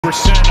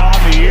% on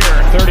the year,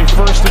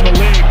 31st in the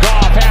league.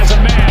 Goff has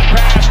a man,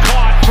 pass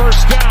caught,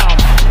 first down.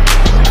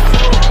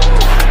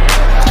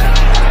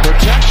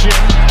 Protection,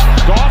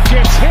 Goff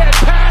gets hit,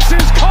 pass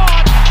is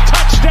caught,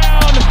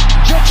 touchdown,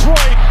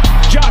 Detroit.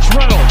 Josh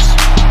Reynolds.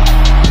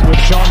 With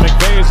Sean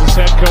McVay as his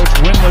head coach,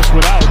 winless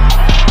without.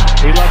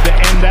 He'd love to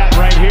end that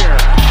right here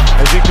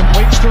as he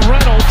completes to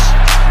Reynolds.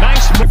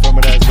 Nice move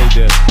from it as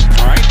they did.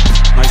 All right,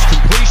 nice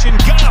completion.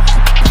 Goff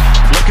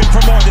looking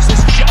for more. This is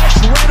Josh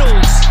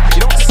Reynolds.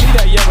 You don't see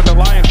that yet with the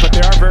Lions, but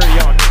they are very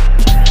young.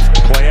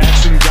 Play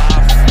action,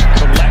 Goff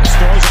collects,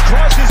 throws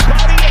across his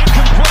body and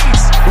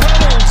completes.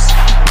 Reynolds.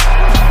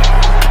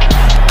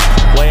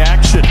 Play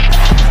action,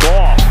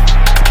 Goff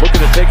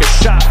looking to take a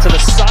shot to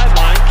the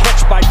sideline.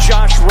 Catch by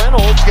Josh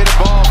Reynolds. Get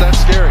involved, that's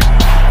scary.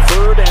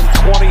 3rd and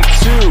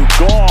 22.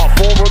 Goff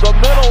over the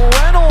middle.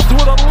 Reynolds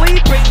with a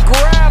leaping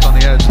grab. On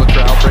the edge, look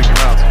for outbreaking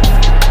routes.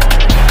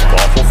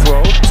 Goff will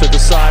throw to the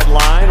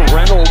sideline.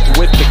 Reynolds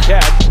with the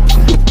catch.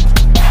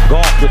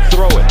 Goff to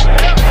throw it.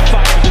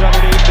 Fires it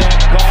underneath that.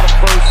 Goff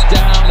first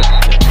down.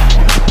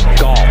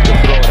 Goff to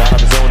throw it out of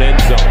his own end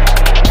zone.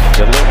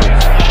 Delivers.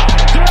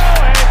 Throw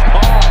it.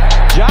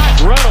 Josh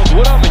Reynolds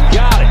went up and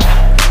got it.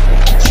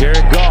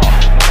 Jared Goff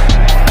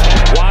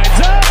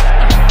winds up.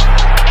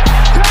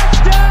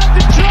 Touchdown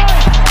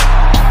Detroit.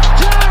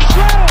 Josh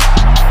Reynolds.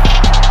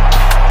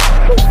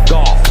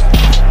 Goff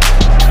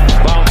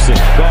bouncing.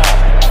 Goff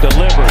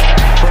delivers.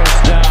 First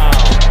down.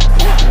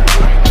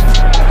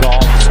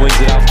 Goff swings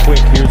it out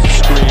quick. Here's the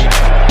screen.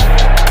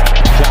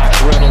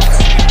 Josh Reynolds.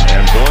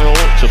 And Boyle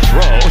to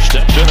throw.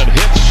 Steps in and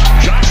hits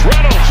Josh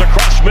Reynolds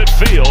across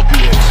midfield.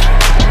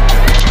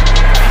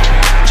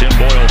 Tim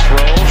Boyle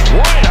throws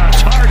right on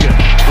target.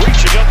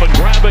 Reaching up and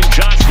grabbing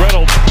Josh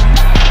Reynolds.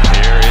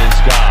 Here is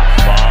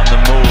Goff on the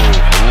move.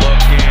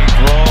 Looking,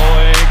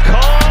 throwing,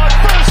 caught.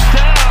 First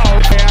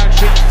down.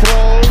 Action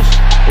throws.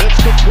 It's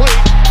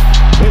complete.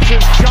 This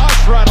is Josh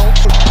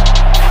Reynolds.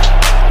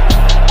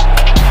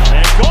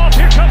 And Goff,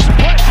 here comes the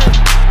pressure.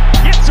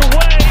 Gets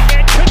away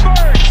and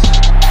converts.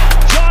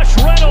 Josh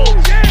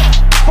Reynolds.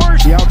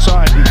 First. The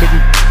outside, he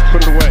couldn't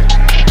put it away.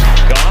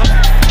 Goff,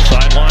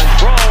 sideline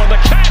throw, and the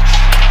catch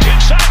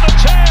inside the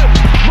 10.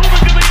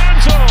 Moving to the end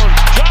zone.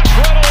 Josh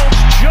Reynolds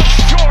just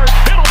short.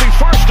 It'll be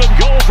 1st and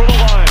goal for the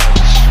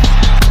Lions.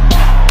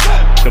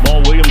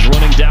 Jamal Williams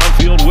running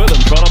downfield with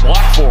him, trying to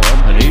block for him,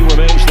 and he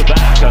remains the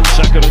back on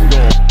 2nd and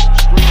goal.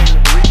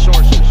 Screening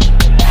resources.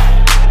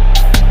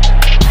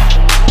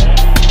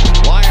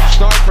 Lions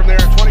start from their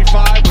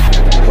 25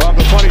 from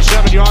the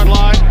 27-yard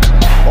line.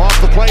 Off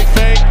the play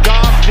fake.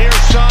 Goff near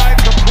side,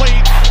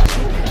 complete.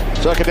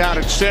 2nd down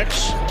and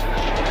 6.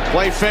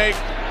 Play fake.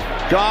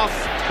 Goff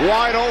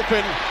wide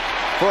open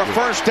for a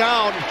first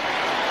down.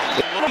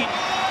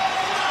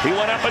 He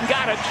went up and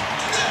got it.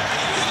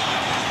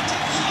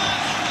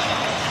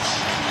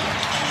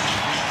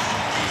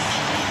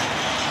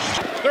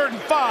 Third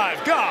and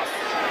 5. Goff.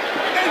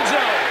 End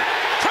zone.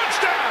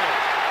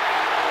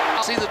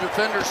 Touchdown. See the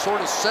defenders sort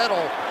of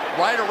settle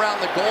right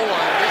around the goal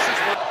line. This is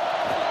what.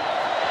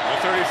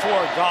 34.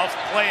 Goff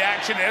play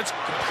action. It's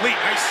complete.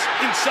 Nice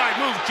inside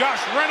move.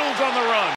 Josh Reynolds on the run.